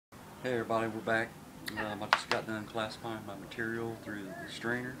Hey everybody, we're back. I just got done classifying my material through the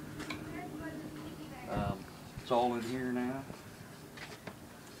strainer. It's all in here now.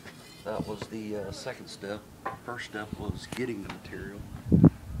 That was the second step. First step was getting the material.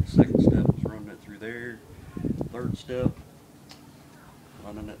 The second step was running it through there. Third step,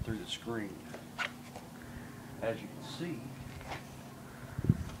 running it through the screen. As you can see,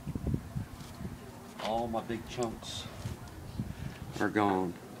 all my big chunks are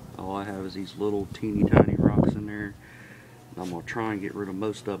gone. All I have is these little teeny tiny rocks in there. And I'm going to try and get rid of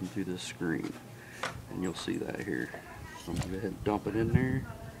most of them through this screen. And you'll see that here. So I'm going to go ahead and dump it in there.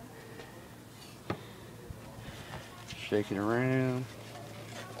 Shake it around.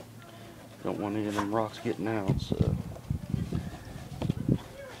 Don't want any of them rocks getting out, so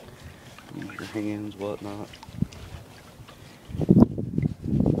use your hands, whatnot.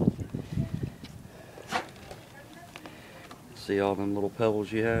 See all them little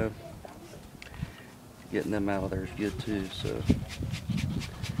pebbles you have? Getting them out of there is good too, so.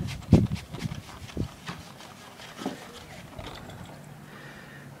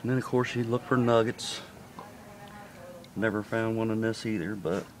 And then of course you look for nuggets. Never found one in this either,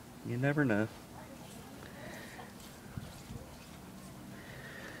 but you never know.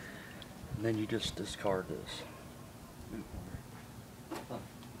 And then you just discard this.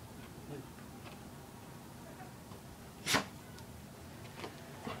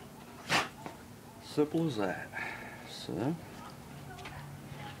 Simple as that. So.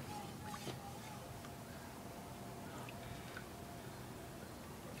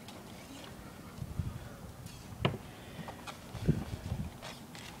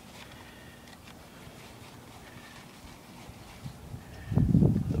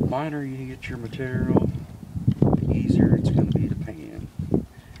 The finer you get your material, the easier it's going to be to pan.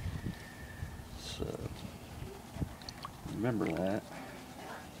 So, remember that.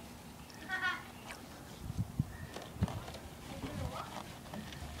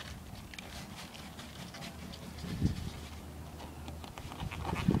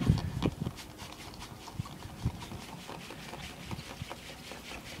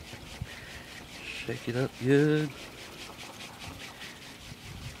 Shake it up good.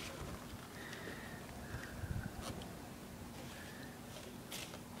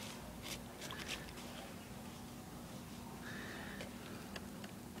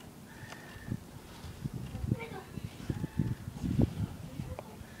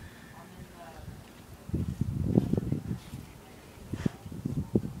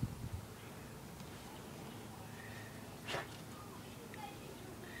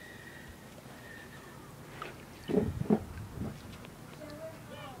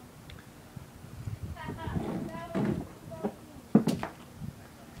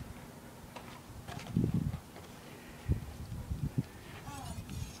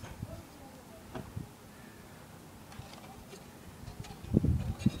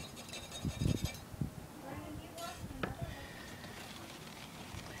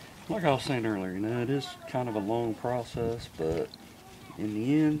 Like I was saying earlier, it is kind of a long process, but in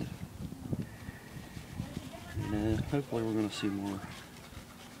the end, hopefully we're going to see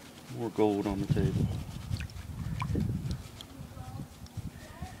more gold on the table.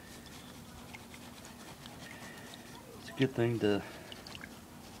 It's a good thing to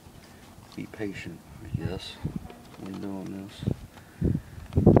be patient, I guess, when doing this.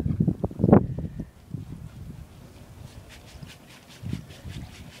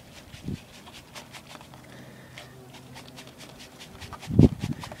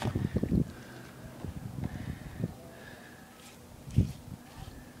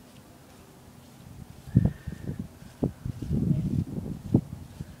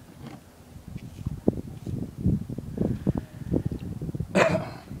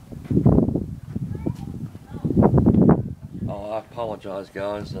 Oh, I apologize,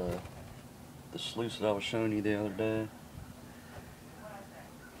 guys. The sluice that I was showing you the other day,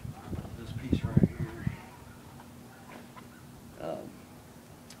 this piece right here,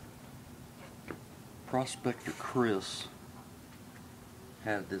 Prospector Chris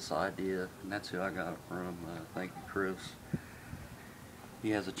had this idea, and that's who I got it from. Thank you, Chris. He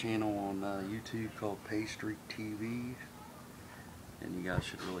has a channel on YouTube called Paystreak TV, and you guys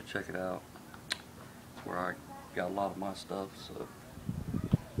should really check it out. It's where I got a lot of my stuff, so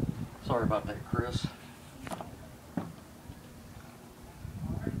sorry about that, Chris.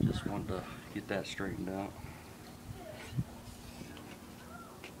 Just wanted to get that straightened out.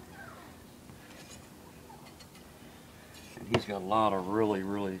 And he's got a lot of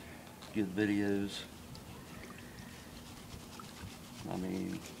really good videos. I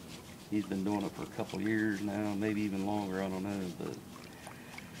mean, he's been doing it for a couple years now, maybe even longer, I don't know, but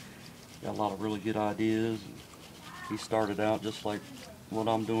Got a lot of really good ideas. He started out just like what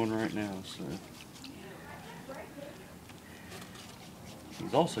I'm doing right now. So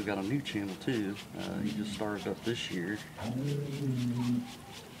he's also got a new channel too. He just started up this year.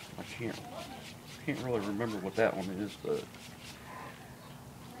 I can't really remember what that one is, but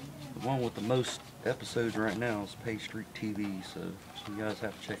the one with the most episodes right now is Pay Street TV. So you guys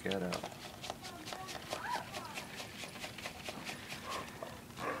have to check that out.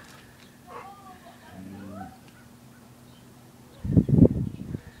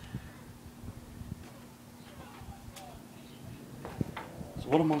 So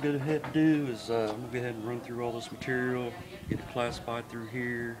what I'm going to go ahead and do is I'm going to go ahead and run through all this material, get it classified through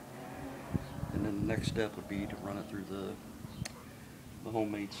here, and then the next step would be to run it through the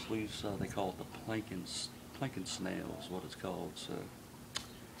homemade sluice. They call it the planking snail is what it's called. So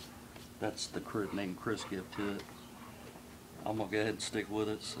that's the name Chris gave to it. I'm going to go ahead and stick with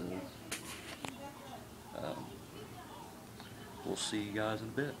it. So we'll see you guys in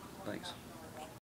a bit. Thanks.